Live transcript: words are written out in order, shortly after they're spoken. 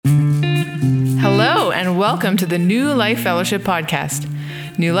welcome to the New Life Fellowship podcast.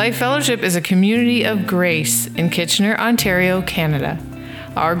 New Life Fellowship is a community of grace in Kitchener, Ontario, Canada.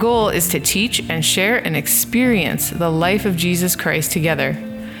 Our goal is to teach and share and experience the life of Jesus Christ together.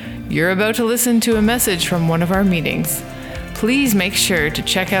 You're about to listen to a message from one of our meetings. Please make sure to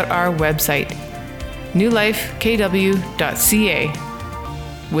check out our website, newlifekw.ca.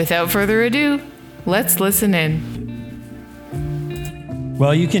 Without further ado, let's listen in.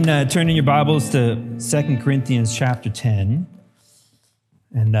 Well, you can turn in your Bibles to 2 Corinthians chapter 10.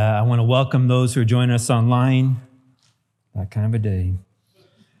 And I want to welcome those who are joining us online. That kind of a day.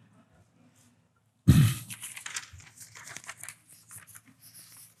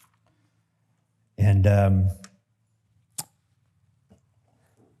 And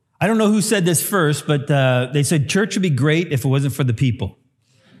I don't know who said this first, but they said church would be great if it wasn't for the people.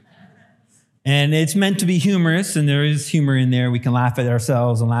 And it's meant to be humorous, and there is humor in there. We can laugh at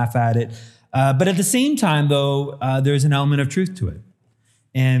ourselves and laugh at it. But at the same time, though, there's an element of truth to it.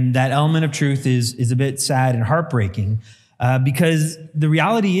 And that element of truth is a bit sad and heartbreaking because the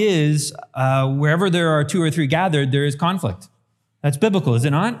reality is wherever there are two or three gathered, there is conflict. That's biblical, is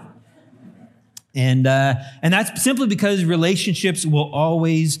it not? And that's simply because relationships will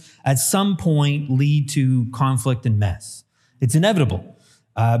always, at some point, lead to conflict and mess. It's inevitable.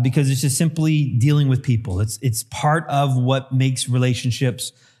 Because it's just simply dealing with people. It's part of what makes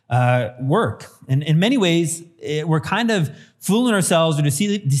relationships work. And in many ways, we're kind of fooling ourselves or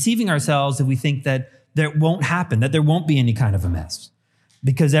deceiving ourselves if we think that that won't happen, that there won't be any kind of a mess.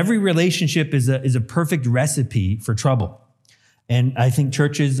 Because every relationship is a perfect recipe for trouble. And I think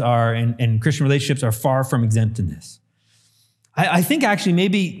churches are, and Christian relationships are far from exempt in this. I think actually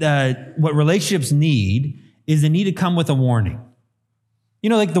maybe what relationships need is they need to come with a warning. You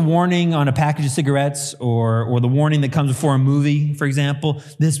know, like the warning on a package of cigarettes or the warning that comes before a movie, for example.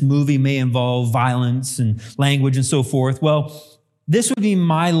 This movie may involve violence and language and so forth. Well, this would be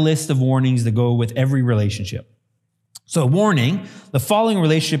my list of warnings that go with every relationship. So warning, the following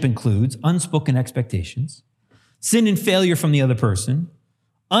relationship includes unspoken expectations, sin and failure from the other person,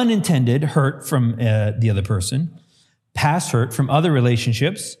 unintended hurt from the other person, past hurt from other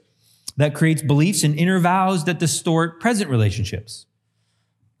relationships that creates beliefs and inner vows that distort present relationships.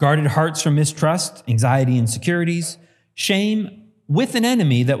 Guarded hearts from mistrust, anxiety, insecurities, shame with an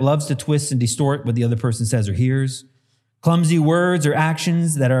enemy that loves to twist and distort what the other person says or hears, clumsy words or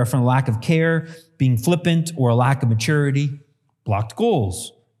actions that are from a lack of care, being flippant or a lack of maturity, blocked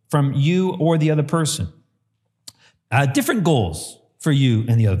goals from you or the other person, different goals for you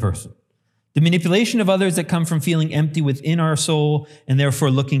and the other person, the manipulation of others that come from feeling empty within our soul and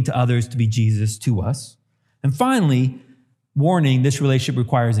therefore looking to others to be Jesus to us, and finally, warning, this relationship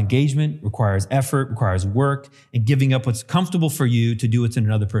requires engagement, requires effort, requires work, and giving up what's comfortable for you to do what's in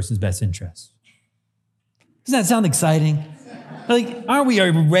another person's best interest. Doesn't that sound exciting? Like, aren't we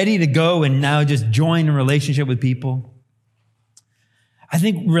ready to go and now just join a relationship with people? I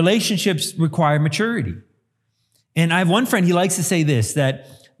think relationships require maturity. And I have one friend, he likes to say this, that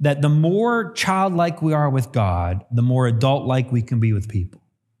the more childlike we are with God, the more adult-like we can be with people.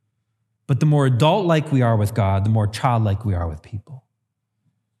 But the more adult-like we are with God, the more childlike we are with people.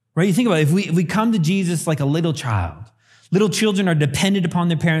 Right? You think about it, if we come to Jesus like a little child, little children are dependent upon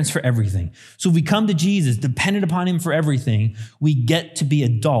their parents for everything. So if we come to Jesus dependent upon him for everything, we get to be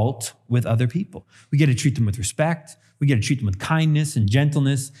adult with other people. We get to treat them with respect. We get to treat them with kindness and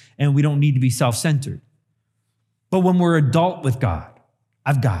gentleness, and we don't need to be self-centered. But when we're adult with God,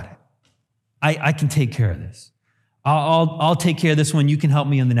 I've got it. I can take care of this. I'll take care of this one. You can help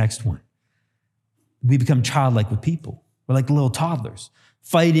me on the next one. We become childlike with people. We're like little toddlers,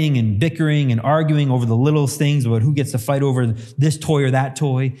 fighting and bickering and arguing over the littlest things about who gets to fight over this toy or that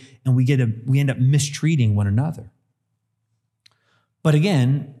toy, and we end up mistreating one another. But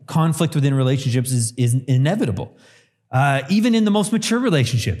again, conflict within relationships is inevitable. Even in the most mature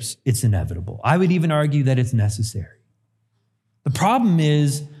relationships, it's inevitable. I would even argue that it's necessary. The problem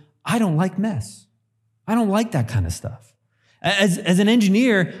is, I don't like mess. I don't like that kind of stuff. As an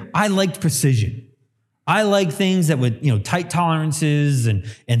engineer, I liked precision. I like things that would, tight tolerances and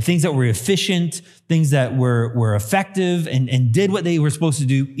things that were efficient, things that were effective and did what they were supposed to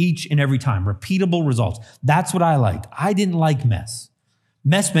do each and every time, repeatable results. That's what I liked. I didn't like mess.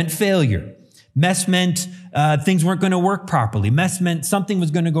 Mess meant failure. Mess meant things weren't going to work properly. Mess meant something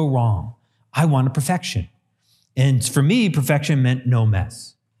was going to go wrong. I wanted perfection. And for me, perfection meant no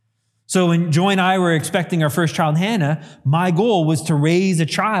mess. So when Joy and I were expecting our first child, Hannah, my goal was to raise a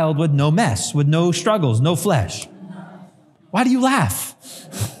child with no mess, with no struggles, no flesh. Why do you laugh?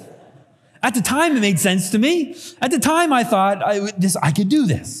 At the time, it made sense to me. At the time, I thought I could do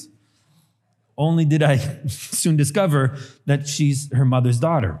this. only did I soon discover that she's her mother's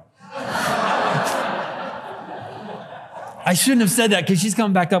daughter. I shouldn't have said that because she's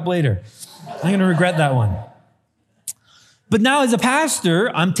coming back up later. I'm going to regret that one. But now as a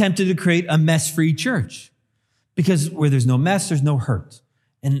pastor, I'm tempted to create a mess-free church because where there's no mess, there's no hurt.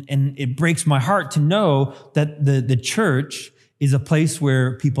 And it breaks my heart to know that the church is a place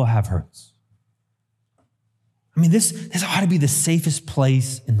where people have hurts. I mean, this ought to be the safest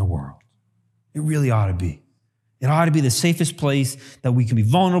place in the world. It really ought to be. It ought to be the safest place that we can be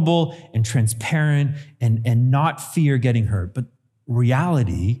vulnerable and transparent and not fear getting hurt. But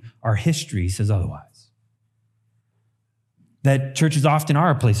reality, our history says otherwise. That churches often are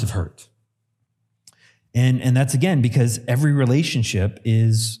a place of hurt. And that's, again, because every relationship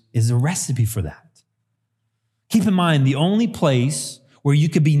is a recipe for that. Keep in mind, the only place where you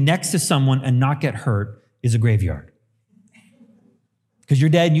could be next to someone and not get hurt is a graveyard. Because you're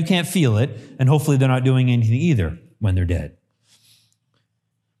dead and you can't feel it, and hopefully they're not doing anything either when they're dead.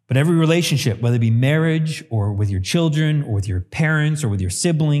 But every relationship, whether it be marriage or with your children or with your parents or with your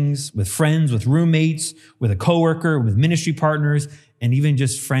siblings, with friends, with roommates, with a coworker, with ministry partners, and even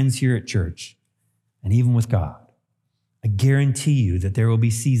just friends here at church, and even with God, I guarantee you that there will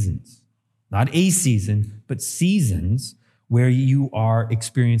be seasons, not a season, but seasons where you are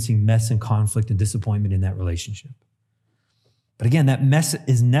experiencing mess and conflict and disappointment in that relationship. But again, that mess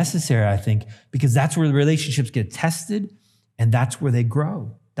is necessary, I think, because that's where the relationships get tested and that's where they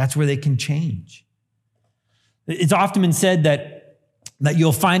grow. That's where they can change. It's often been said that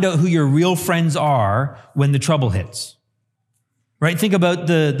you'll find out who your real friends are when the trouble hits. Right? Think about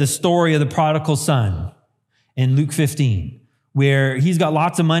the story of the prodigal son in Luke 15, where he's got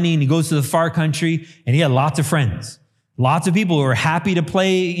lots of money and he goes to the far country and he had lots of friends. Lots of people who are happy to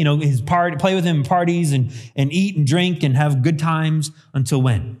play, play with him in parties and eat and drink and have good times until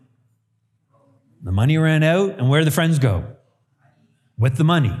when? The money ran out, and where did the friends go? With the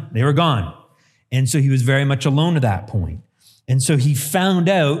money. They were gone. And so he was very much alone at that point. And so he found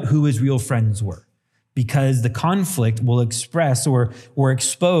out who his real friends were, because the conflict will express or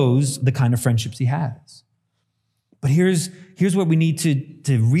expose the kind of friendships he has. But here's what we need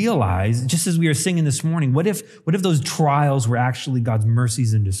to realize, just as we were singing this morning. What if those trials were actually God's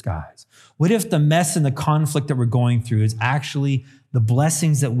mercies in disguise? What if the mess and the conflict that we're going through is actually the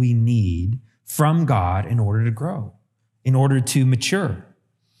blessings that we need from God in order to grow, in order to mature?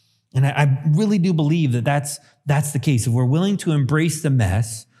 And I really do believe that that's the case. If we're willing to embrace the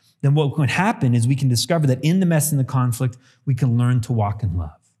mess, then what can happen is we can discover that in the mess and the conflict, we can learn to walk in love.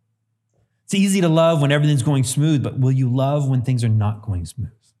 It's easy to love when everything's going smooth, but will you love when things are not going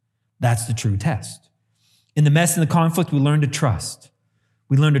smooth? That's the true test. In the mess and the conflict, we learn to trust.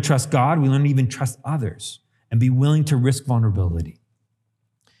 We learn to trust God. We learn to even trust others and be willing to risk vulnerability.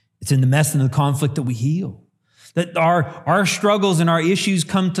 It's in the mess and the conflict that we heal, that our struggles and our issues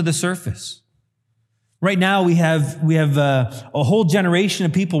come to the surface. Right now, we have a whole generation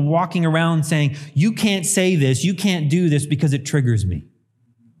of people walking around saying, you can't say this, you can't do this because it triggers me.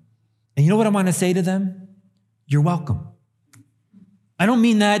 And you know what I want to say to them? You're welcome. I don't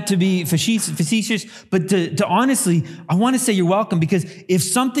mean that to be facetious, but to honestly, I want to say you're welcome, because if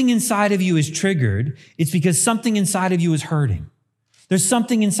something inside of you is triggered, it's because something inside of you is hurting. There's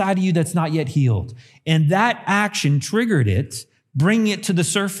something inside of you that's not yet healed. And that action triggered it, bringing it to the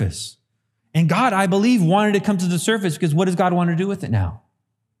surface. And God, I believe, wanted it to come to the surface, because what does God want to do with it now?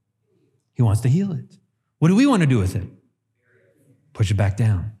 He wants to heal it. What do we want to do with it? Push it back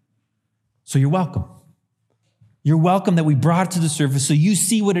down. So you're welcome. You're welcome that we brought it to the surface so you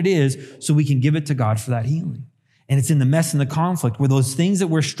see what it is, so we can give it to God for that healing. And it's in the mess and the conflict where those things that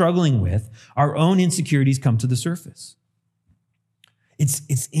we're struggling with, our own insecurities, come to the surface.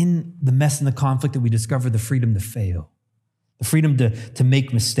 It's in the mess and the conflict that we discover the freedom to fail, the freedom to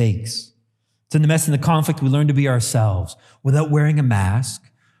make mistakes. It's in the mess and the conflict we learn to be ourselves without wearing a mask,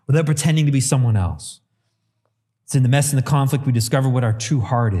 without pretending to be someone else. It's in the mess and the conflict we discover what our true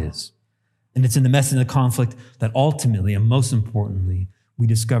heart is. And it's in the mess and the conflict that ultimately, and most importantly, we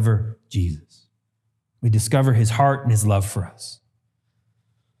discover Jesus. We discover his heart and his love for us.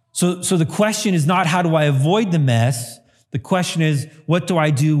 So the question is not, how do I avoid the mess? The question is, what do I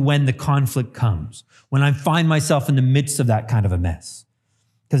do when the conflict comes? When I find myself in the midst of that kind of a mess?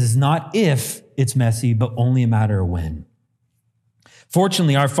 Because it's not if it's messy, but only a matter of when.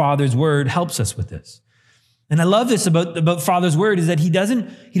 Fortunately, our Father's word helps us with this. And I love this about Father's word, is that he doesn't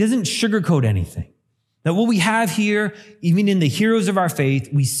sugarcoat anything. That what we have here, even in the heroes of our faith,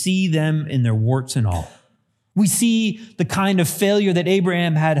 we see them in their warts and all. We see the kind of failure that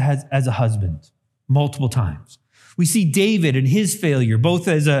Abraham had as a husband multiple times. We see David and his failure, both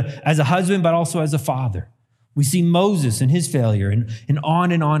as a husband, but also as a father. We see Moses and his failure, and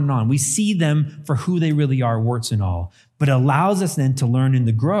on and on and on. We see them for who they really are, warts and all, but it allows us then to learn and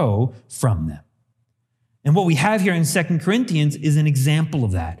to grow from them. And what we have here in 2 Corinthians is an example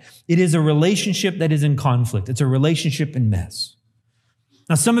of that. It is a relationship that is in conflict. It's a relationship in mess.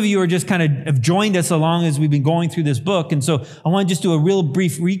 Now, some of you are just kind of have joined us along as we've been going through this book. And so I want to just do a real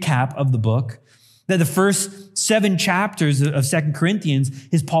brief recap of the book. That the first 7 chapters of 2 Corinthians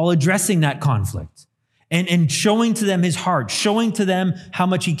is Paul addressing that conflict and showing to them his heart, showing to them how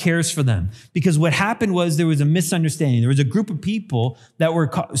much he cares for them. Because what happened was there was a misunderstanding. There was a group of people that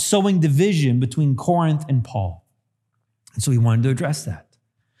were sowing division between Corinth and Paul. And so he wanted to address that.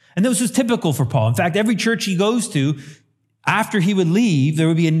 And this was typical for Paul. In fact, every church he goes to, after he would leave, there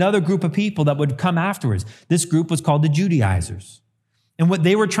would be another group of people that would come afterwards. This group was called the Judaizers. And what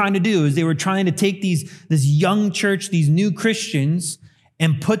they were trying to do is they were trying to take this young church, these new Christians,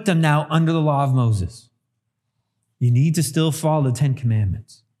 and put them now under the law of Moses. You need to still follow the 10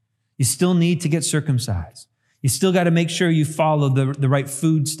 Commandments. You still need to get circumcised. You still got to make sure you follow the right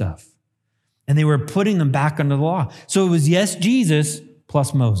food stuff. And they were putting them back under the law. So it was, yes, Jesus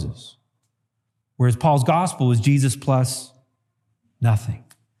plus Moses. Whereas Paul's gospel was Jesus plus nothing.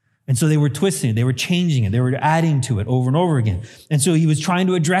 And so they were twisting it, they were changing it, they were adding to it over and over again. And so he was trying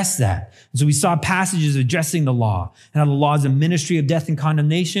to address that. And so we saw passages addressing the law and how the law is a ministry of death and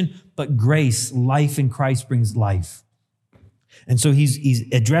condemnation, but grace, life in Christ brings life. And so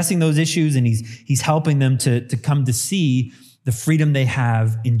he's addressing those issues, and he's helping them to come to see the freedom they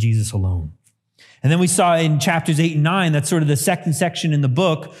have in Jesus alone. And then we saw in chapters 8 and 9, that's sort of the second section in the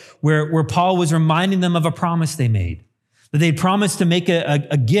book, where Paul was reminding them of a promise they made. That they'd promised to make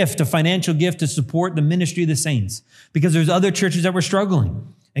a gift, a financial gift to support the ministry of the saints. Because there's other churches that were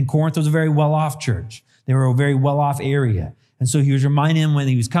struggling. And Corinth was a very well-off church. They were a very well-off area. And so he was reminding them when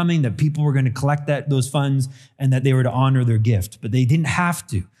he was coming that people were going to collect those funds and that they were to honor their gift. But they didn't have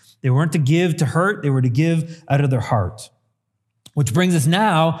to. They weren't to give to hurt. They were to give out of their heart. Which brings us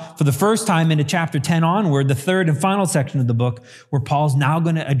now, for the first time into chapter 10 onward, the third and final section of the book, where Paul's now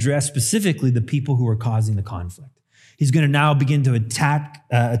going to address specifically the people who are causing the conflict. He's going to now begin to not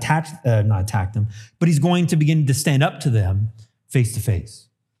attack them, but he's going to begin to stand up to them face to face.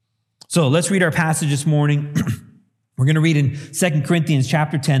 So let's read our passage this morning. We're going to read in 2 Corinthians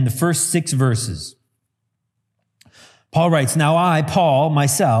chapter 10, the first 6 verses. Paul writes, "Now I, Paul,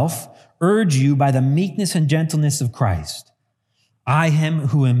 myself, urge you by the meekness and gentleness of Christ. I am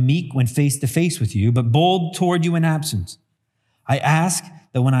who am meek when face to face with you, but bold toward you in absence. I ask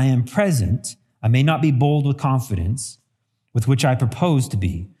that when I am present, I may not be bold with confidence, with which I propose to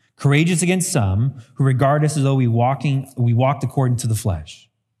be, courageous against some who regard us as though we walked according to the flesh.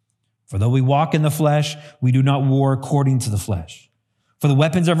 For though we walk in the flesh, we do not war according to the flesh. For the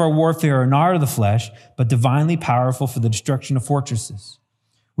weapons of our warfare are not of the flesh, but divinely powerful for the destruction of fortresses.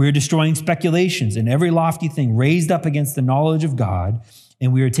 We are destroying speculations and every lofty thing raised up against the knowledge of God,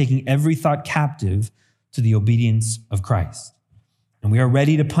 and we are taking every thought captive to the obedience of Christ. And we are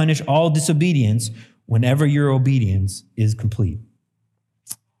ready to punish all disobedience whenever your obedience is complete."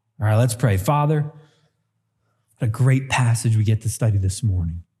 All right, let's pray. Father, what a great passage we get to study this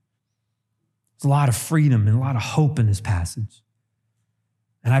morning. There's a lot of freedom and a lot of hope in this passage.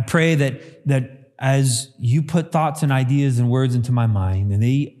 And I pray that as you put thoughts and ideas and words into my mind and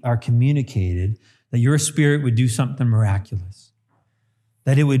they are communicated, that your Spirit would do something miraculous.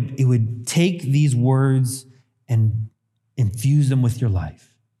 That it would take these words and infuse them with your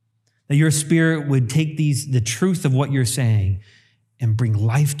life. That your Spirit would take the truth of what you're saying and bring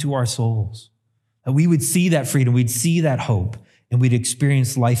life to our souls. That we would see that freedom, we'd see that hope, and we'd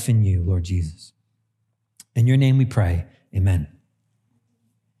experience life in you, Lord Jesus. In your name we pray, amen.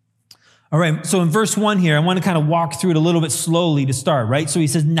 All right, so in verse 1 here, I want to kind of walk through it a little bit slowly to start, right? So he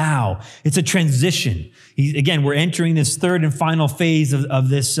says, now. It's a transition. Again, we're entering this third and final phase of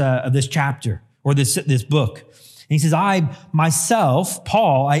this chapter, or this book. And he says, I myself,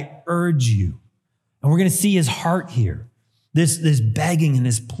 Paul, I urge you. And we're going to see his heart here. This begging and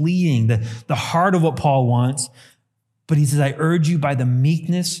this pleading, the heart of what Paul wants. But he says, I urge you by the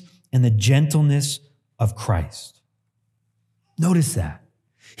meekness and the gentleness of Christ. Notice that.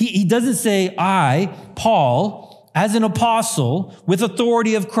 He doesn't say, I, Paul, as an apostle with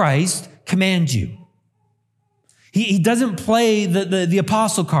authority of Christ, command you. He doesn't play the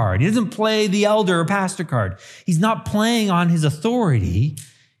apostle card. He doesn't play the elder or pastor card. He's not playing on his authority.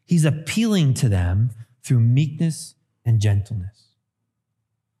 He's appealing to them through meekness and gentleness.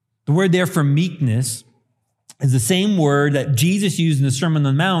 The word there for meekness is the same word that Jesus used in the Sermon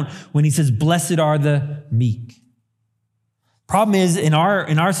on the Mount when he says, blessed are the meek. Problem is, in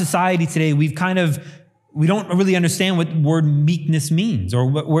our society today, we don't really understand what the word meekness means or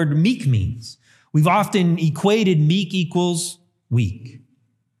what word meek means. We've often equated meek equals weak.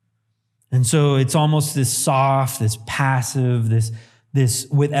 And so it's almost this soft, this passive, this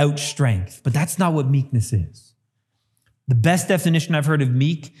without strength. But that's not what meekness is. The best definition I've heard of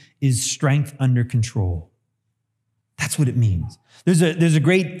meek is strength under control. That's what it means. There's a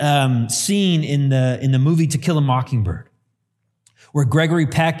great scene in the movie To Kill a Mockingbird, where Gregory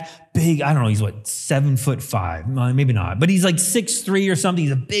Peck, big, I don't know, he's 7'5", maybe not, but he's like 6'3" or something.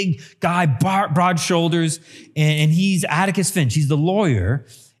 He's a big guy, broad shoulders, and he's Atticus Finch. He's the lawyer,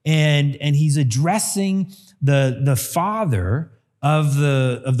 and he's addressing the father of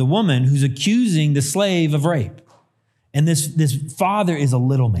the woman who's accusing the slave of rape. And this father is a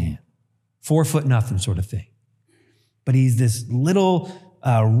little man, 4 foot nothing sort of thing. But he's this little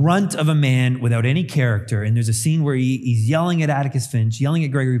runt of a man without any character. And there's a scene where he's yelling at Atticus Finch, yelling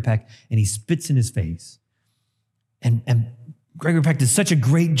at Gregory Peck, and he spits in his face. And Gregory Peck does such a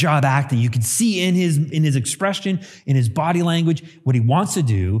great job acting. You can see in his expression, in his body language, what he wants to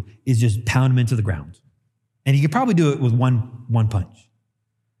do is just pound him into the ground. And he could probably do it with one punch.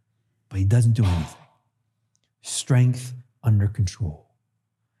 But he doesn't do anything. Strength under control.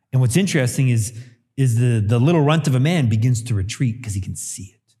 And what's interesting is the little runt of a man begins to retreat because he can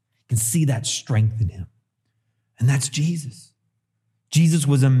see it. He can see that strength in him. And that's Jesus. Jesus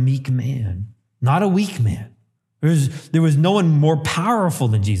was a meek man, not a weak man. There was no one more powerful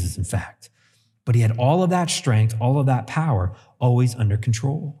than Jesus, in fact. But he had all of that strength, all of that power, always under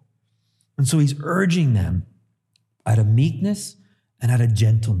control. And so he's urging them out of meekness and out of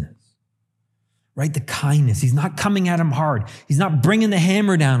gentleness. Right? The kindness. He's not coming at them hard. He's not bringing the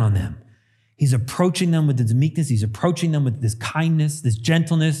hammer down on them. He's approaching them with this meekness. He's approaching them with this kindness, this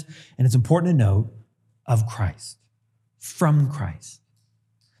gentleness. And it's important to note, of Christ, from Christ.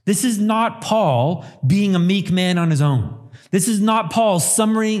 This is not Paul being a meek man on his own. This is not Paul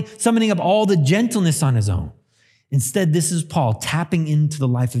summoning up all the gentleness on his own. Instead, this is Paul tapping into the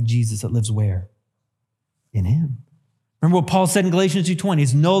life of Jesus that lives where? In him. Remember what Paul said in Galatians 2:20,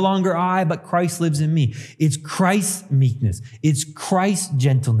 it's no longer I, but Christ lives in me. It's Christ's meekness. It's Christ's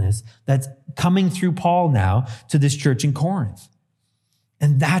gentleness that's coming through Paul now to this church in Corinth.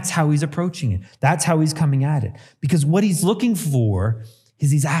 And that's how he's approaching it. That's how he's coming at it. Because what he's looking for is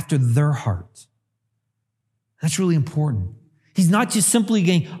he's after their heart. That's really important. He's not just simply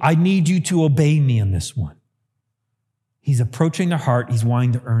saying, I need you to obey me on this one. He's approaching their heart. He's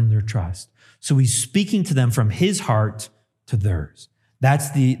wanting to earn their trust. So he's speaking to them from his heart to theirs. That's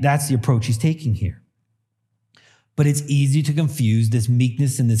the approach he's taking here. But it's easy to confuse this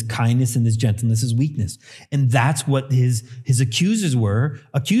meekness and this kindness and this gentleness as weakness. And that's what his accusers were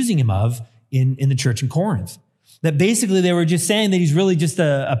accusing him of in the church in Corinth. That basically they were just saying that he's really just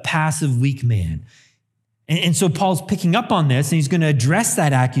a passive, weak man. And so Paul's picking up on this, and he's going to address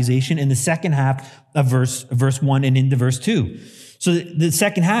that accusation in the second half of verse 1 and into verse 2. So the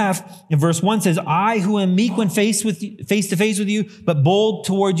second half in verse 1 says, I who am meek when face to face with you, but bold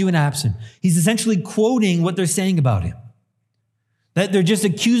toward you and absent. He's essentially quoting what they're saying about him. That they're just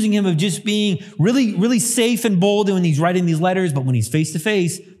accusing him of just being really, really safe and bold when he's writing these letters, but when he's face to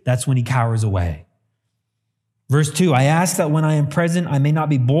face, that's when he cowers away. Verse 2, I ask that when I am present, I may not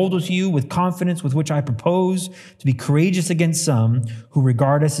be bold with you with confidence with which I propose to be courageous against some who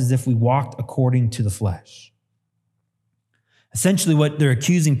regard us as if we walked according to the flesh. Essentially, what they're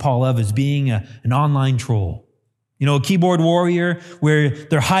accusing Paul of is being an online troll. You know, a keyboard warrior where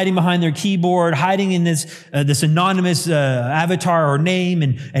they're hiding behind their keyboard, hiding in this anonymous avatar or name,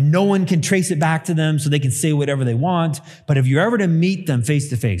 and no one can trace it back to them so they can say whatever they want. But if you're ever to meet them face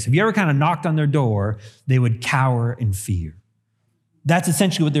to face, if you ever kind of knocked on their door, they would cower in fear. That's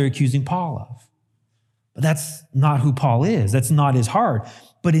essentially what they're accusing Paul of. But that's not who Paul is. That's not his heart.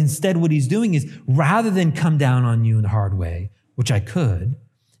 But instead, what he's doing is, rather than come down on you in the hard way, which I could,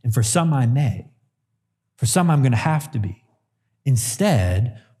 and for some I may, for some, I'm going to have to be.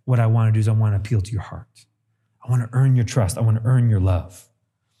 Instead, what I want to do is I want to appeal to your heart. I want to earn your trust. I want to earn your love.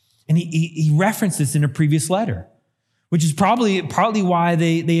 And he referenced this in a previous letter, which is probably why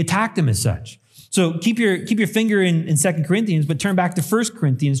they attacked him as such. So keep your finger in 2 Corinthians, but turn back to 1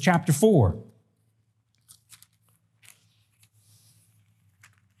 Corinthians chapter 4.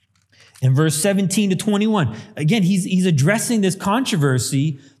 In verse 17 to 21, again, he's addressing this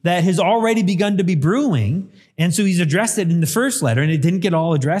controversy that has already begun to be brewing. And so he's addressed it in the first letter, and it didn't get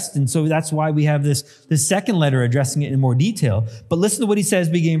all addressed. And so that's why we have this second letter addressing it in more detail. But listen to what he says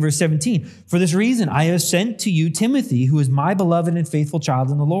beginning in verse 17. For this reason, I have sent to you Timothy, who is my beloved and faithful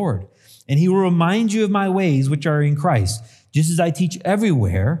child in the Lord. And he will remind you of my ways, which are in Christ. just as I teach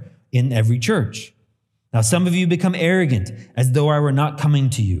everywhere in every church. Now some of you become arrogant, as though I were not coming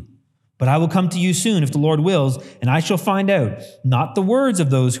to you. But I will come to you soon, if the Lord wills, and I shall find out not the words of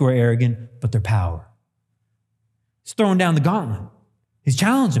those who are arrogant, but their power. He's throwing down the gauntlet. He's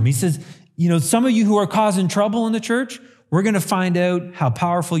challenged them. He says, some of you who are causing trouble in the church, we're going to find out how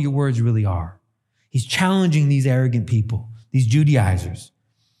powerful your words really are. He's challenging these arrogant people, these Judaizers.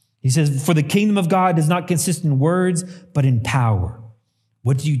 He says, for the kingdom of God does not consist in words, but in power.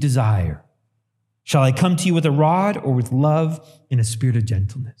 What do you desire? Shall I come to you with a rod or with love in a spirit of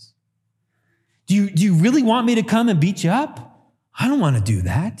gentleness? Do you really want me to come and beat you up? I don't want to do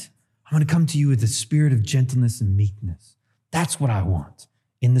that. I want to come to you with a spirit of gentleness and meekness. That's what I want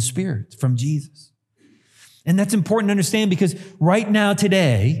in the Spirit from Jesus. And that's important to understand because right now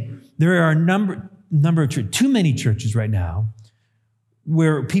today, there are a number of churches, too many churches right now,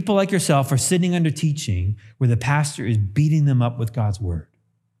 where people like yourself are sitting under teaching where the pastor is beating them up with God's word.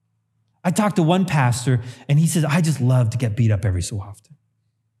 I talked to one pastor and he says, I just love to get beat up every so often.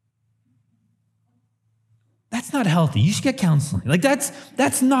 That's not healthy. You should get counseling.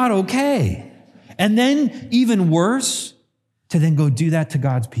 That's not okay. And then even worse, to then go do that to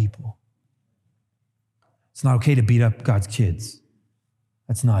God's people. It's not okay to beat up God's kids.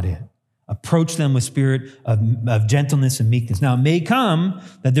 That's not it. Approach them with spirit of gentleness and meekness. Now, it may come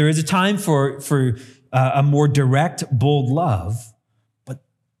that there is a time for a more direct, bold love, but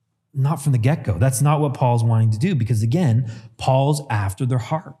not from the get-go. That's not what Paul's wanting to do because, again, Paul's after their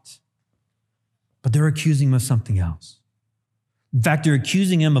heart. But they're accusing him of something else. In fact, they're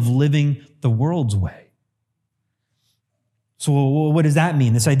accusing him of living the world's way. So what does that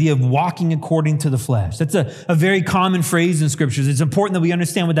mean? This idea of walking according to the flesh. That's a very common phrase in scriptures. It's important that we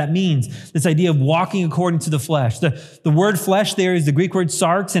understand what that means. This idea of walking according to the flesh. The word flesh there is the Greek word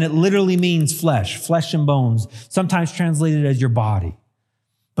sarx, and it literally means flesh and bones, sometimes translated as your body.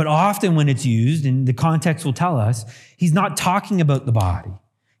 But often when it's used, and the context will tell us, he's not talking about the body.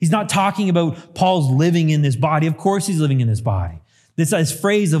 He's not talking about Paul's living in this body. Of course he's living in this body. This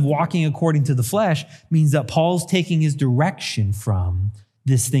phrase of walking according to the flesh means that Paul's taking his direction from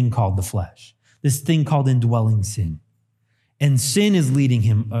this thing called the flesh, this thing called indwelling sin. And sin is leading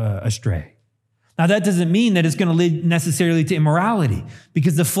him astray. Now, that doesn't mean that it's going to lead necessarily to immorality,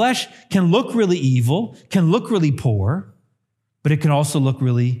 because the flesh can look really evil, can look really poor, but it can also look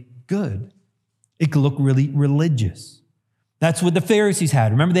really good. It can look really religious. That's what the Pharisees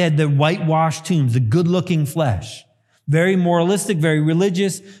had. Remember, they had the whitewashed tombs, the good-looking flesh. Very moralistic, very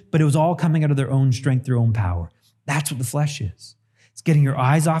religious, but it was all coming out of their own strength, their own power. That's what the flesh is. It's getting your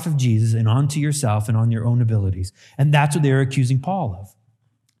eyes off of Jesus and onto yourself and on your own abilities. And that's what they're accusing Paul of.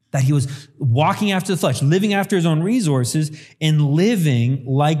 That he was walking after the flesh, living after his own resources, and living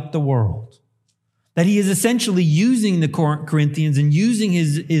like the world. That he is essentially using the Corinthians and using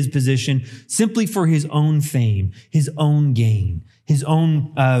his position simply for his own fame, his own gain, his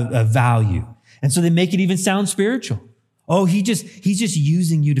own value. And so they make it even sound spiritual. Oh, he's just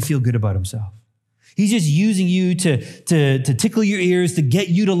using you to feel good about himself. He's just using you to tickle your ears, to get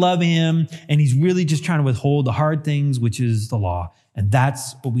you to love him. And he's really just trying to withhold the hard things, which is the law. And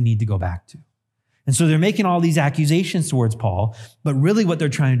that's what we need to go back to. And so they're making all these accusations towards Paul, but really what they're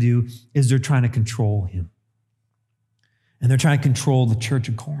trying to do is they're trying to control him. And they're trying to control the church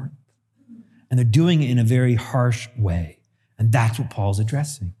of Corinth. And they're doing it in a very harsh way. And that's what Paul's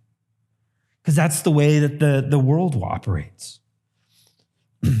addressing. Because that's the way that the world operates.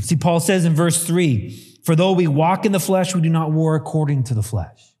 See, Paul says in verse 3, for though we walk in the flesh, we do not war according to the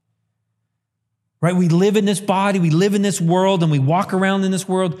flesh. Right? We live in this body, we live in this world, and we walk around in this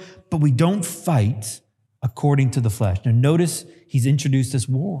world, but we don't fight according to the flesh. Now notice he's introduced this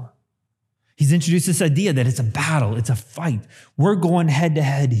war. He's introduced this idea that it's a battle, it's a fight. We're going head to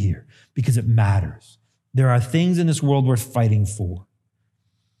head here because it matters. There are things in this world worth fighting for.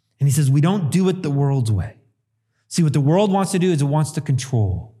 And he says, we don't do it the world's way. See, what the world wants to do is it wants to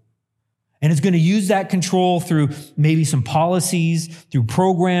control. And it's going to use that control through maybe some policies, through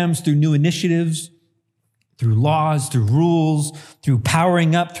programs, through new initiatives, through laws, through rules, through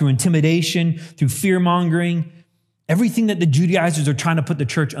powering up, through intimidation, through fear-mongering. Everything that the Judaizers are trying to put the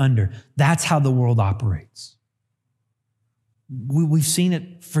church under, that's how the world operates. We've seen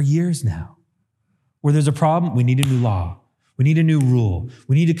it for years now. Where there's a problem, we need a new law. We need a new rule.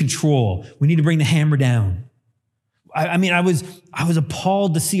 We need to control. We need to bring the hammer down. I was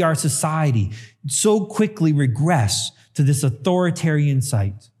appalled to see our society so quickly regress to this authoritarian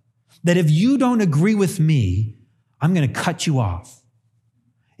site that if you don't agree with me, I'm going to cut you off.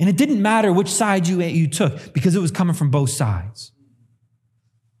 And it didn't matter which side you took because it was coming from both sides.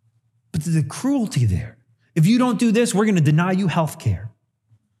 But the cruelty there If you don't do this, we're going to deny you health care.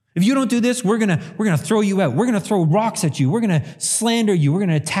 If you don't do this, we're going to throw you out. We're going to throw rocks at you. We're going to slander you. We're going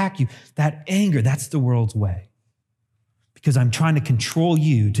to attack you. That anger, that's the world's way. Because I'm trying to control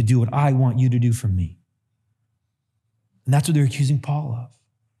you to do what I want you to do for me. And that's what they're accusing Paul of.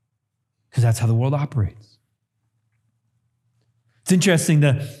 Because that's how the world operates. It's interesting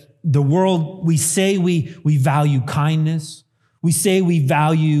that the world, we say we value kindness. We say we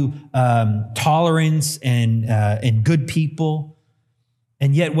value tolerance and good people.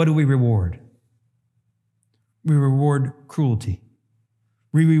 And yet, what do we reward? We reward cruelty.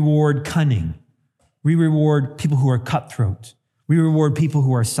 We reward cunning. We reward people who are cutthroat. We reward people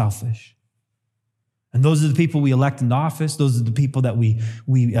who are selfish. And those are the people we elect into office. Those are the people that we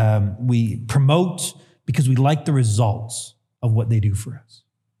promote because we like the results of what they do for us.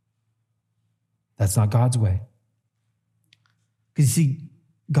 That's not God's way. Because you see,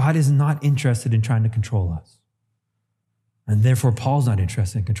 God is not interested in trying to control us. And therefore, Paul's not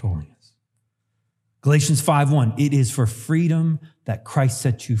interested in controlling us. Galatians 5:1, it is for freedom that Christ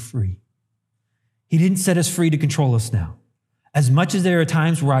set you free. He didn't set us free to control us now. As much as there are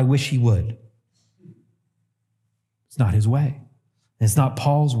times where I wish he would. It's not his way. It's not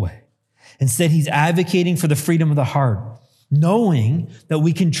Paul's way. Instead, he's advocating for the freedom of the heart, knowing that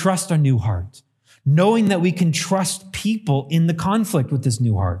we can trust our new heart, knowing that we can trust people in the conflict with this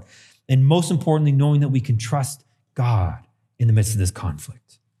new heart, and most importantly, knowing that we can trust God in the midst of this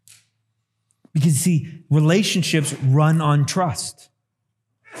conflict. Because, see, relationships run on trust.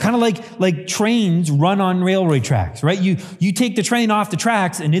 Kind of like trains run on railway tracks, right? You take the train off the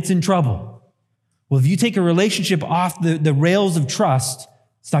tracks and it's in trouble. Well, if you take a relationship off the rails of trust,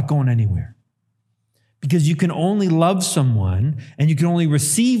 it's not going anywhere. Because you can only love someone and you can only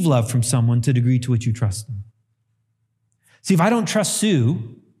receive love from someone to the degree to which you trust them. See, if I don't trust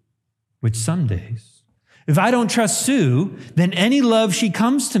Sue, which some days, if I don't trust Sue, then any love she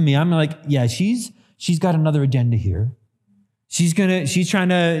comes to me, I'm like, yeah, she's got another agenda here. She's trying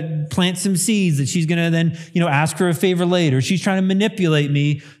to plant some seeds that she's gonna then, ask for a favor later. She's trying to manipulate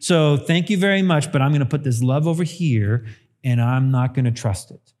me. So thank you very much, but I'm gonna put this love over here and I'm not gonna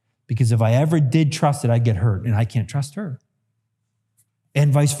trust it. Because if I ever did trust it, I'd get hurt and I can't trust her.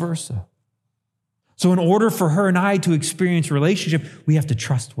 And vice versa. So in order for her and I to experience a relationship, we have to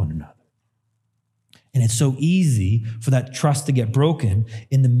trust one another. And it's so easy for that trust to get broken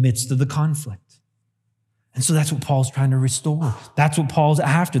in the midst of the conflict. And so that's what Paul's trying to restore. That's what Paul's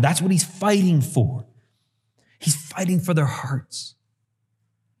after. That's what he's fighting for. He's fighting for their hearts.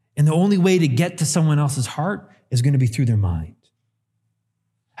 And the only way to get to someone else's heart is going to be through their mind.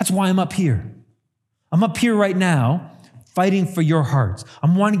 That's why I'm up here. I'm up here right now fighting for your hearts.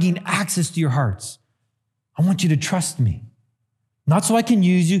 I'm wanting to gain access to your hearts. I want you to trust me. Not so I can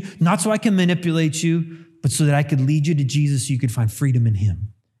use you, not so I can manipulate you, but so that I could lead you to Jesus so you could find freedom in him.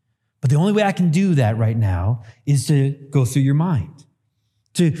 But the only way I can do that right now is to go through your mind,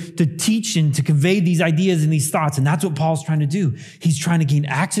 to teach and to convey these ideas and these thoughts. And that's what Paul's trying to do. He's trying to gain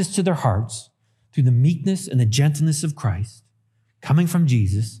access to their hearts through the meekness and the gentleness of Christ, coming from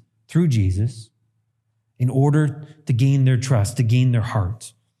Jesus, through Jesus, in order to gain their trust, to gain their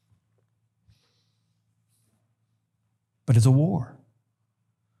heart. But it's a war.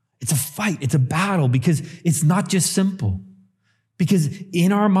 It's a fight. It's a battle because it's not just simple. Because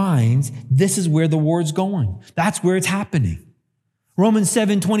in our minds, this is where the war's going. That's where it's happening. Romans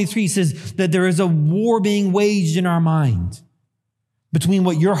 7:23 says that there is a war being waged in our mind between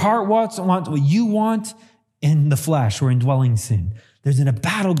what your heart wants, what you want, and the flesh or indwelling sin. There's a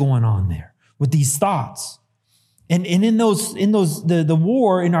battle going on there with these thoughts. And in the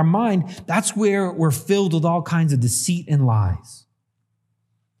war in our mind, that's where we're filled with all kinds of deceit and lies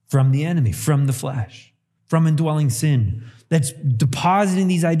from the enemy, from the flesh, from indwelling sin. That's depositing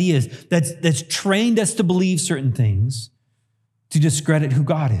these ideas, that's trained us to believe certain things to discredit who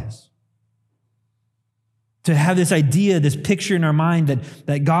God is. To have this idea, this picture in our mind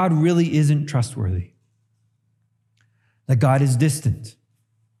that God really isn't trustworthy. That God is distant.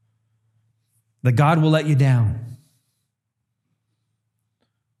 That God will let you down.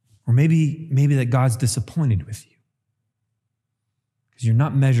 Or maybe that God's disappointed with you. Because you're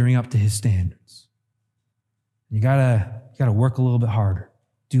not measuring up to his standards. You gotta work a little bit harder,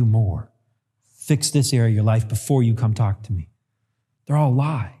 do more, fix this area of your life before you come talk to me. They're all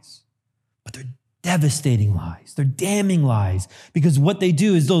lies, but they're devastating lies. They're damning lies because what they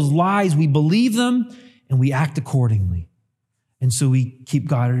do is those lies, we believe them and we act accordingly. And so we keep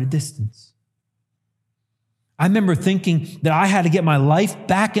God at a distance. I remember thinking that I had to get my life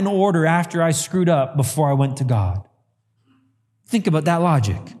back in order after I screwed up before I went to God. Think about that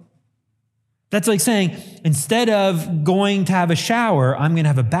logic. That's like saying, instead of going to have a shower, I'm going to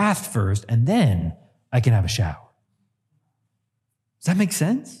have a bath first, and then I can have a shower. Does that make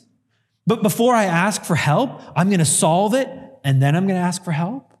sense? But before I ask for help, I'm going to solve it, and then I'm going to ask for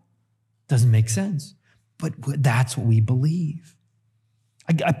help? Doesn't make sense. But that's what we believe.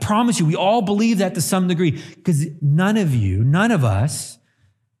 I promise you, we all believe that to some degree, because none of us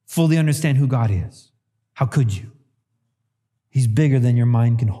fully understand who God is. How could you? He's bigger than your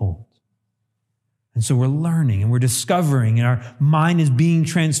mind can hold. And so we're learning and we're discovering, and our mind is being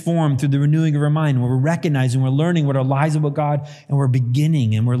transformed through the renewing of our mind. And we're recognizing, we're learning what our lies about God, and we're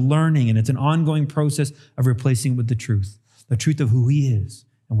beginning and we're learning. And it's an ongoing process of replacing it with the truth of who he is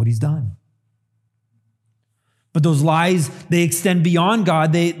and what he's done. But those lies, they extend beyond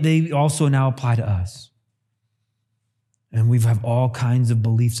God. They also now apply to us. And we have all kinds of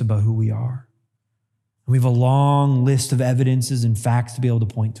beliefs about who we are. And we have a long list of evidences and facts to be able to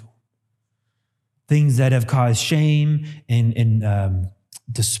point to. Things that have caused shame and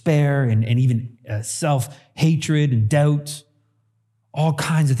despair and even self-hatred and doubt. All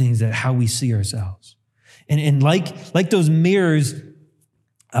kinds of things that how we see ourselves. And like those mirrors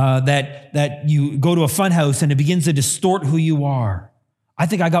that you go to a fun house and it begins to distort who you are. I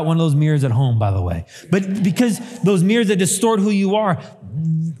think I got one of those mirrors at home, by the way. But because those mirrors that distort who you are,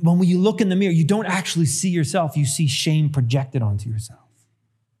 when you look in the mirror, you don't actually see yourself. You see shame projected onto yourself.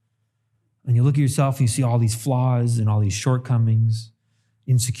 And you look at yourself and you see all these flaws and all these shortcomings,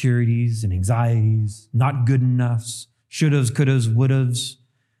 insecurities and anxieties, not good enoughs, shouldas, couldas, wouldas.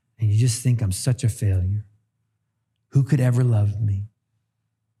 And you just think, I'm such a failure. Who could ever love me?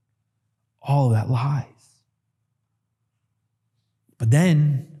 All of that lies. But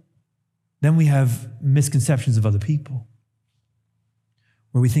then we have misconceptions of other people,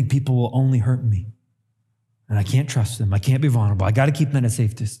 where we think people will only hurt me, and I can't trust them. I can't be vulnerable. I got to keep them at a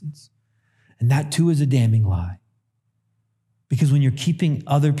safe distance. And that too is a damning lie. Because when you're keeping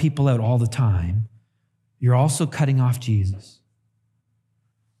other people out all the time, you're also cutting off Jesus.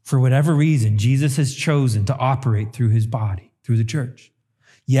 For whatever reason, Jesus has chosen to operate through his body, through the church.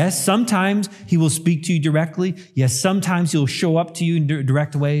 Yes, sometimes he will speak to you directly. Yes, sometimes he'll show up to you in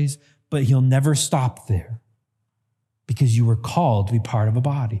direct ways, but he'll never stop there, because you were called to be part of a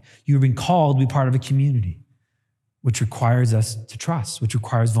body. You've been called to be part of a community, which requires us to trust, which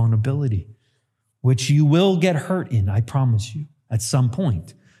requires vulnerability, which you will get hurt in, I promise you, at some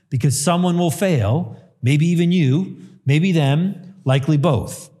point, because someone will fail, maybe even you, maybe them, likely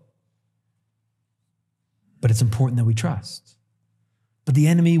both. But it's important that we trust. But the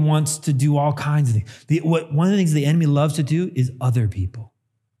enemy wants to do all kinds of things. One of the things the enemy loves to do is other people.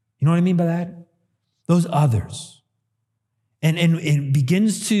 You know what I mean by that? Those others. And it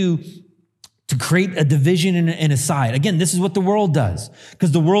begins to create a division and a side. Again, this is what the world does,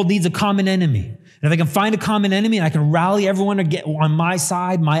 because the world needs a common enemy. And if I can find a common enemy and I can rally everyone to get on my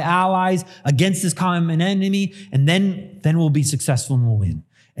side, my allies, against this common enemy, and then we'll be successful and we'll win.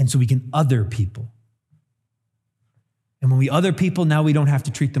 And so we can other people. And when we other people, now we don't have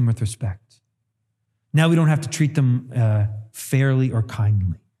to treat them with respect. Now we don't have to treat them fairly or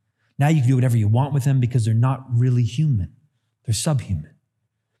kindly. Now you can do whatever you want with them, because they're not really human. They're subhuman,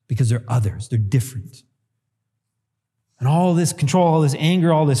 because they're others. They're different. And all this control, all this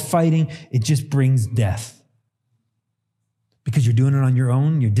anger, all this fighting, it just brings death. Because you're doing it on your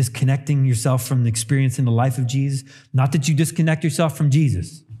own. You're disconnecting yourself from the experience in the life of Jesus. Not that you disconnect yourself from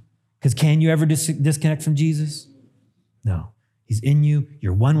Jesus. Because can you ever disconnect from Jesus? No. He's in you.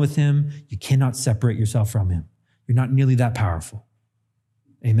 You're one with him. You cannot separate yourself from him. You're not nearly that powerful.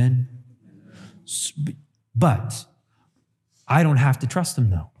 Amen? But I don't have to trust him,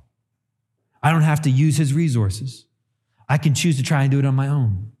 though. I don't have to use his resources. I can choose to try and do it on my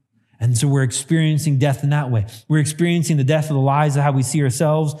own. And so we're experiencing death in that way. We're experiencing the death of the lies of how we see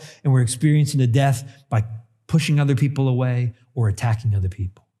ourselves, and we're experiencing the death by pushing other people away or attacking other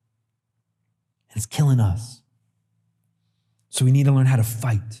people. And it's killing us. So we need to learn how to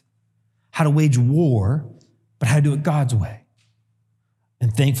fight, how to wage war, but how to do it God's way.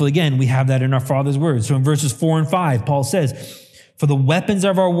 And thankfully, again, we have that in our Father's words. So in verses 4 and 5, Paul says, "For the weapons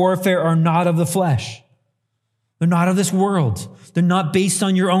of our warfare are not of the flesh." They're not of this world. They're not based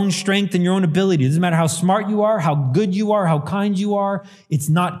on your own strength and your own ability. It doesn't matter how smart you are, how good you are, how kind you are. It's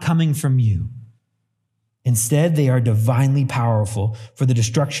not coming from you. Instead, they are divinely powerful for the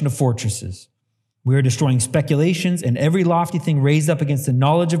destruction of fortresses. We are destroying speculations and every lofty thing raised up against the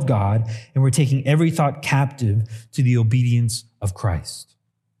knowledge of God, and we're taking every thought captive to the obedience of Christ.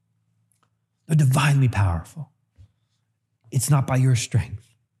 They're divinely powerful. It's not by your strength.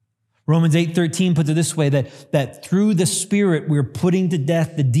 Romans 8:13 puts it this way, that through the Spirit, we're putting to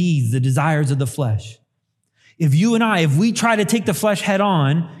death the deeds, the desires of the flesh. If we try to take the flesh head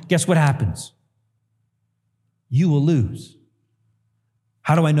on, guess what happens? You will lose.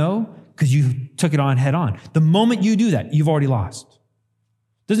 How do I know? Because you took it on head on. The moment you do that, you've already lost.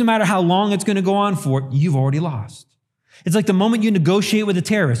 Doesn't matter how long it's going to go on for, you've already lost. It's like the moment you negotiate with a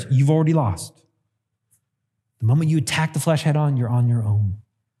terrorist, you've already lost. The moment you attack the flesh head on, you're on your own.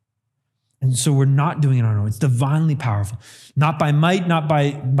 And so we're not doing it on our own. It's divinely powerful. Not by might, not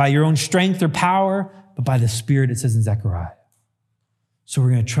by your own strength or power, but by the Spirit, it says in Zechariah. So we're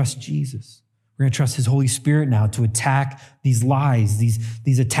going to trust Jesus. We're going to trust his Holy Spirit now to attack these lies,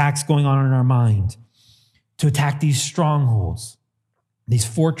 these attacks going on in our mind, to attack these strongholds, these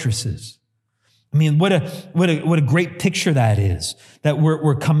fortresses. I mean, what a great picture that is that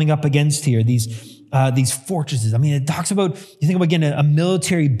we're coming up against here, these fortresses. I mean, it talks about, you think about, again, a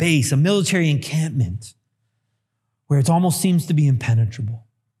military base, a military encampment where it almost seems to be impenetrable.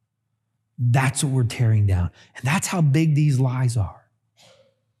 That's what we're tearing down. And that's how big these lies are.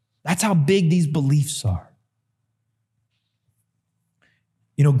 That's how big these beliefs are.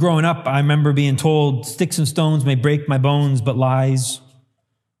 You know, growing up, I remember being told, sticks and stones may break my bones, but lies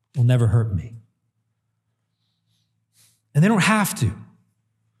will never hurt me. And they don't have to.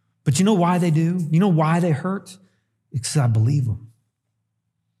 But you know why they do? You know why they hurt? It's because I believe them.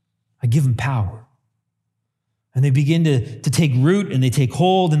 I give them power. And they begin to take root and they take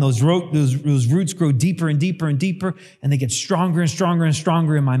hold, and those roots grow deeper and deeper and deeper, and they get stronger and stronger and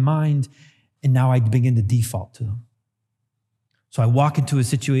stronger in my mind. And now I begin to default to them. So I walk into a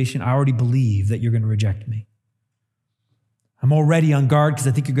situation, I already believe that you're going to reject me. I'm already on guard because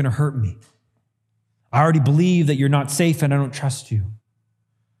I think you're going to hurt me. I already believe that you're not safe and I don't trust you.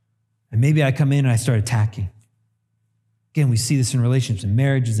 And maybe I come in and I start attacking. Again, we see this in relationships, in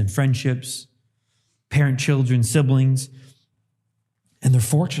marriages, in friendships, parent, children, siblings, and they're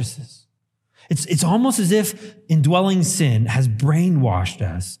fortresses. It's almost as if indwelling sin has brainwashed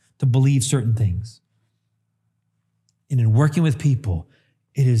us to believe certain things. And in working with people,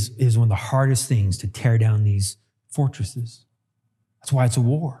 it is one of the hardest things to tear down these fortresses. That's why it's a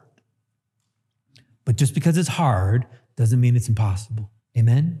war. But just because it's hard doesn't mean it's impossible.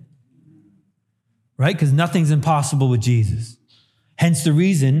 Amen? Right? Because nothing's impossible with Jesus. Hence the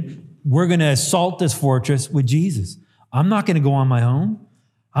reason we're going to assault this fortress with Jesus. I'm not going to go on my own.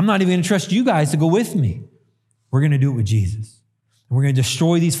 I'm not even going to trust you guys to go with me. We're going to do it with Jesus. And we're going to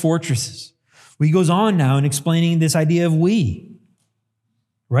destroy these fortresses. He goes on now in explaining this idea of we.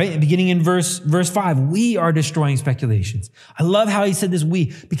 Right? And beginning in verse 5, we are destroying speculations. I love how he said this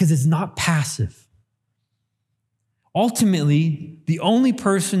we, because it's not passive. Ultimately, the only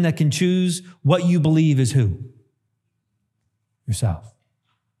person that can choose what you believe is who? Yourself.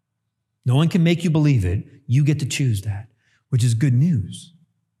 No one can make you believe it. You get to choose that, which is good news,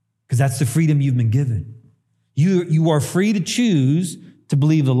 because that's the freedom you've been given. You are free to choose to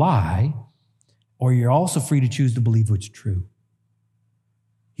believe the lie, or you're also free to choose to believe what's true.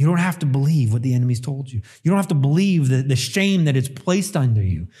 You don't have to believe what the enemy's told you. You don't have to believe the shame that it's placed under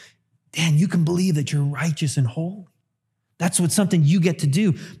you. Dan, you can believe that you're righteous and holy. That's something you get to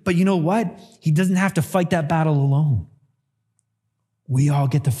do. But you know what? He doesn't have to fight that battle alone. We all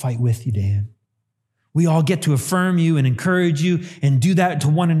get to fight with you, Dan. We all get to affirm you and encourage you and do that to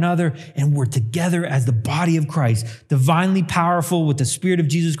one another. And we're together as the body of Christ, divinely powerful with the Spirit of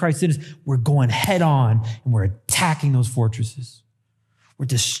Jesus Christ in us. We're going head on and we're attacking those fortresses. We're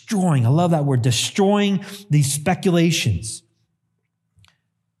destroying, I love that word, destroying these speculations,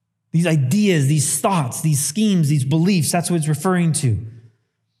 these ideas, these thoughts, these schemes, these beliefs. That's what it's referring to.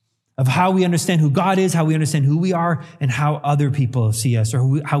 Of how we understand who God is, how we understand who we are, and how other people see us,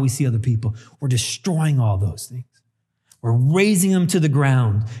 or how we see other people. We're destroying all those things. We're raising them to the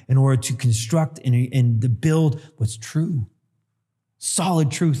ground in order to construct and to build what's true.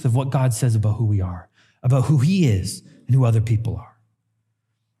 Solid truth of what God says about who we are, about who he is, and who other people are.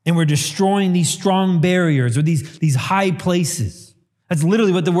 And we're destroying these strong barriers, or these high places. That's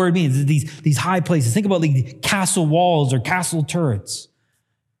literally what the word means, these high places. Think about like castle walls or castle turrets.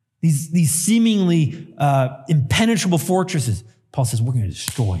 These seemingly impenetrable fortresses. Paul says, we're going to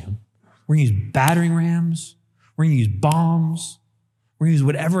destroy them. We're going to use battering rams. We're going to use bombs. We're going to use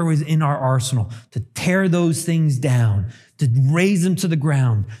whatever was in our arsenal to tear those things down, to raise them to the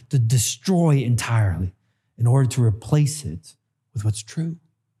ground, to destroy entirely in order to replace it with what's true,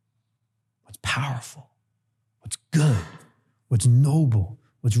 what's powerful, what's good, what's noble,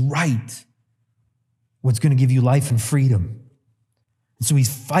 what's right, what's going to give you life and freedom. So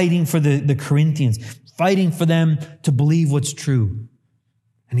he's fighting for the Corinthians, fighting for them to believe what's true.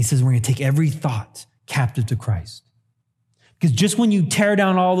 And he says, we're going to take every thought captive to Christ. Because just when you tear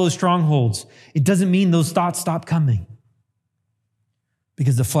down all those strongholds, it doesn't mean those thoughts stop coming.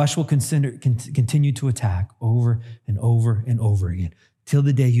 Because the flesh will continue to attack over and over and over again till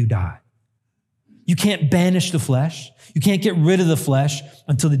the day you die. You can't banish the flesh. You can't get rid of the flesh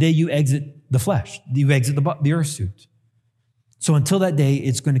until the day you exit the flesh. You exit the earth suit. So until that day,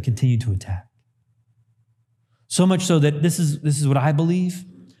 it's going to continue to attack. So much so that this is what I believe,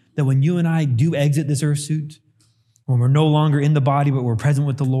 that when you and I do exit this earth suit, when we're no longer in the body, but we're present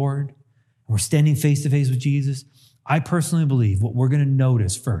with the Lord, and we're standing face to face with Jesus, I personally believe what we're going to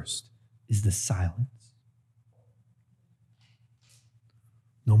notice first is the silence.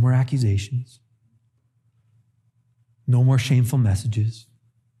 No more accusations. No more shameful messages.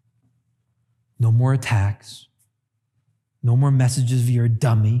 No more attacks. No more messages of you're a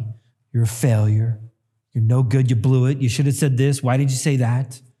dummy, you're a failure, you're no good, you blew it, you should have said this, why did you say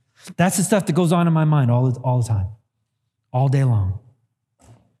that? That's the stuff that goes on in my mind all the time, all day long.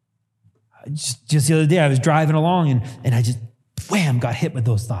 Just the other day, I was driving along and I just, wham, got hit with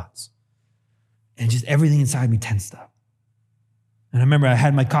those thoughts. And just everything inside me tensed up. And I remember I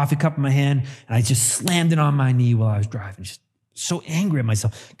had my coffee cup in my hand and I just slammed it on my knee while I was driving. Just so angry at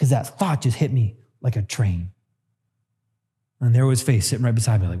myself because that thought just hit me like a train. And there was Faith sitting right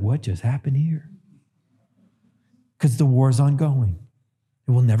beside me like, what just happened here? Because the war is ongoing.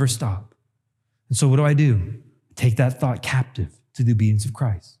 It will never stop. And so what do? Take that thought captive to the obedience of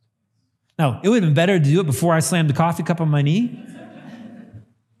Christ. Now, it would have been better to do it before I slammed the coffee cup on my knee.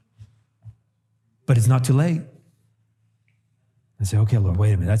 But it's not too late. I say, okay, Lord,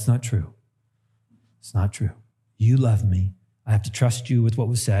 wait a minute. That's not true. It's not true. You love me. I have to trust you with what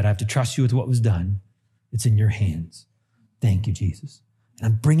was said. I have to trust you with what was done. It's in your hands. Thank you, Jesus. And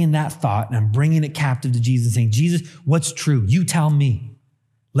I'm bringing that thought and I'm bringing it captive to Jesus, saying, Jesus, what's true? You tell me.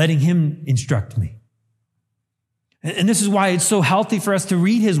 Letting him instruct me. And this is why it's so healthy for us to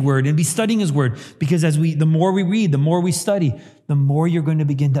read his word and be studying his word, because the more we read, the more we study, the more you're going to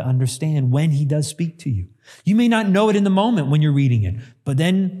begin to understand when he does speak to you. You may not know it in the moment when you're reading it, but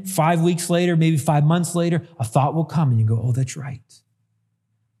then 5 weeks later, maybe 5 months later, a thought will come and you go, oh, that's right.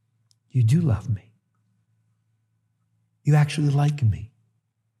 You do love me. You actually like me.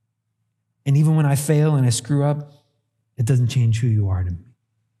 And even when I fail and I screw up, it doesn't change who you are to me.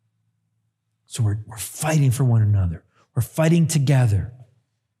 So we're fighting for one another. We're fighting together.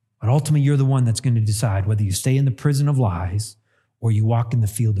 But ultimately, you're the one that's going to decide whether you stay in the prison of lies or you walk in the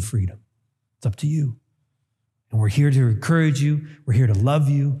field of freedom. It's up to you. And we're here to encourage you. We're here to love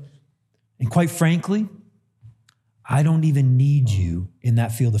you. And quite frankly, I don't even need you in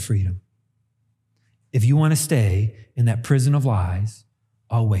that field of freedom. If you want to stay in that prison of lies,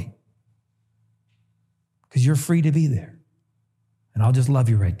 I'll wait. Because you're free to be there. And I'll just love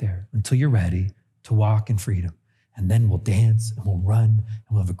you right there until you're ready to walk in freedom. And then we'll dance and we'll run and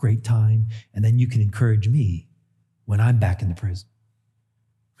we'll have a great time. And then you can encourage me when I'm back in the prison.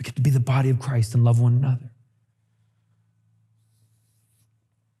 We get to be the body of Christ and love one another.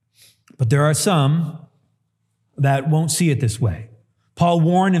 But there are some that won't see it this way. Paul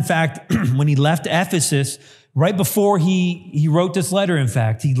warned, in fact, when he left Ephesus, right before he wrote this letter, in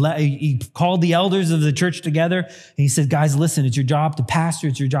fact, he called the elders of the church together and he said, guys, listen, it's your job to pastor,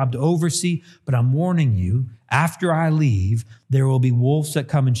 it's your job to oversee, but I'm warning you, after I leave, there will be wolves that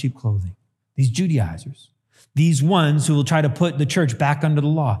come in sheep clothing. These Judaizers, these ones who will try to put the church back under the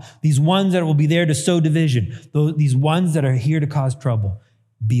law, these ones that will be there to sow division, these ones that are here to cause trouble.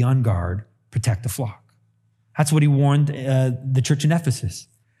 Be on guard, protect the flock. That's what he warned the church in Ephesus.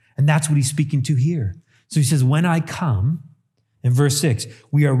 And that's what he's speaking to here. So he says, when I come, in verse 6,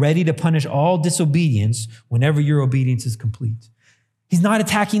 we are ready to punish all disobedience whenever your obedience is complete. He's not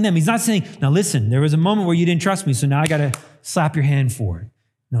attacking them. He's not saying, now listen, there was a moment where you didn't trust me, so now I got to slap your hand for it.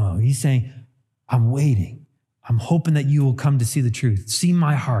 No, he's saying, I'm waiting. I'm hoping that you will come to see the truth, see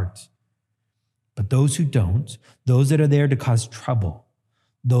my heart. But those who don't, those that are there to cause trouble,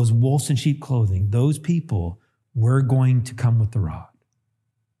 those wolves in sheep clothing, those people, we're going to come with the rod.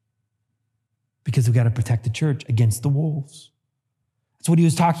 Because we've got to protect the church against the wolves. That's what he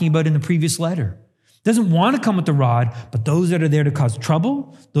was talking about in the previous letter. Doesn't want to come with the rod, but those that are there to cause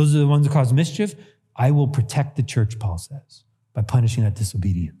trouble, those are the ones that cause mischief, I will protect the church, Paul says, by punishing that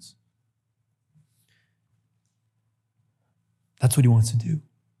disobedience. That's what he wants to do.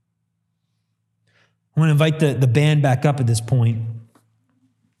 I want to invite the band back up at this point.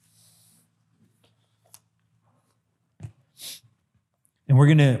 And we're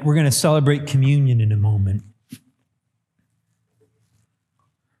gonna celebrate communion in a moment.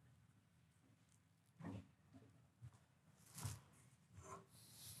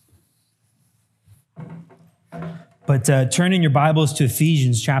 but turn in your Bibles to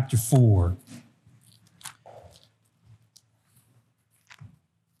Ephesians chapter 4.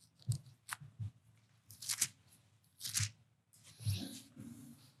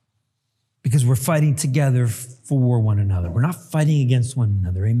 Because we're fighting together for one another. We're not fighting against one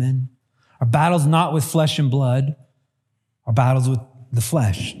another, amen? Our battle's not with flesh and blood. Our battle's with the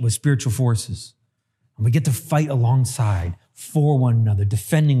flesh, with spiritual forces. And we get to fight alongside for one another,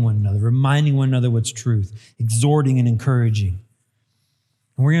 defending one another, reminding one another what's truth, exhorting and encouraging.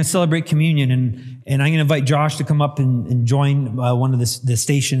 And we're going to celebrate communion, and I'm going to invite Josh to come up and join one of the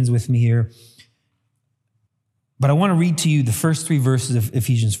stations with me here. But I want to read to you the first 3 verses of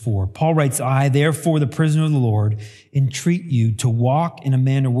Ephesians 4. Paul writes, I, therefore, the prisoner of the Lord, entreat you to walk in a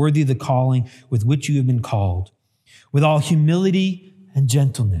manner worthy of the calling with which you have been called, with all humility and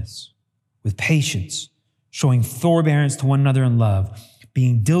gentleness, with patience, showing forbearance to one another in love,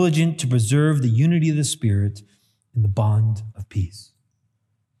 being diligent to preserve the unity of the Spirit in the bond of peace.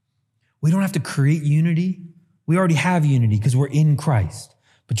 We don't have to create unity. We already have unity because we're in Christ.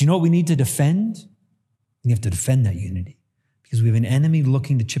 But you know what we need to defend? We have to defend that unity because we have an enemy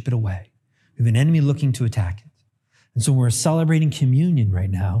looking to chip it away. We have an enemy looking to attack it. And so we're celebrating communion right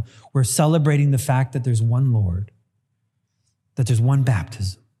now. We're celebrating the fact that there's one Lord, that there's one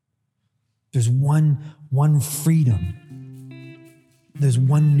baptism, there's one freedom, there's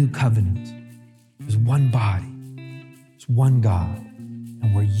one new covenant, there's one body, there's one God,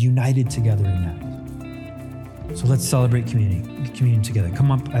 and we're united together in that. So let's celebrate communion together. Come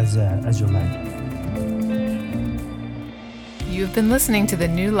up as you're led. You've been listening to the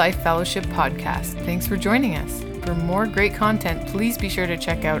New Life Fellowship podcast. Thanks for joining us. For more great content, please be sure to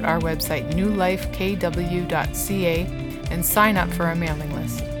check out our website, newlifekw.ca, and sign up for our mailing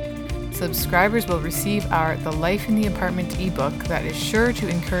list. Subscribers will receive our The Life in the Apartment ebook that is sure to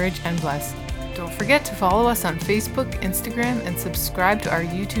encourage and bless. Don't forget to follow us on Facebook, Instagram, and subscribe to our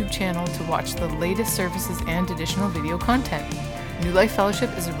YouTube channel to watch the latest services and additional video content. New Life Fellowship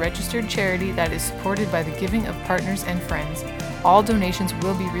is a registered charity that is supported by the giving of partners and friends. All donations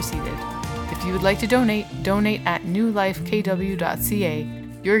will be received. If you would like to donate at newlifekw.ca.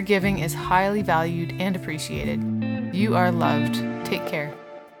 Your giving is highly valued and appreciated. You are loved. Take care.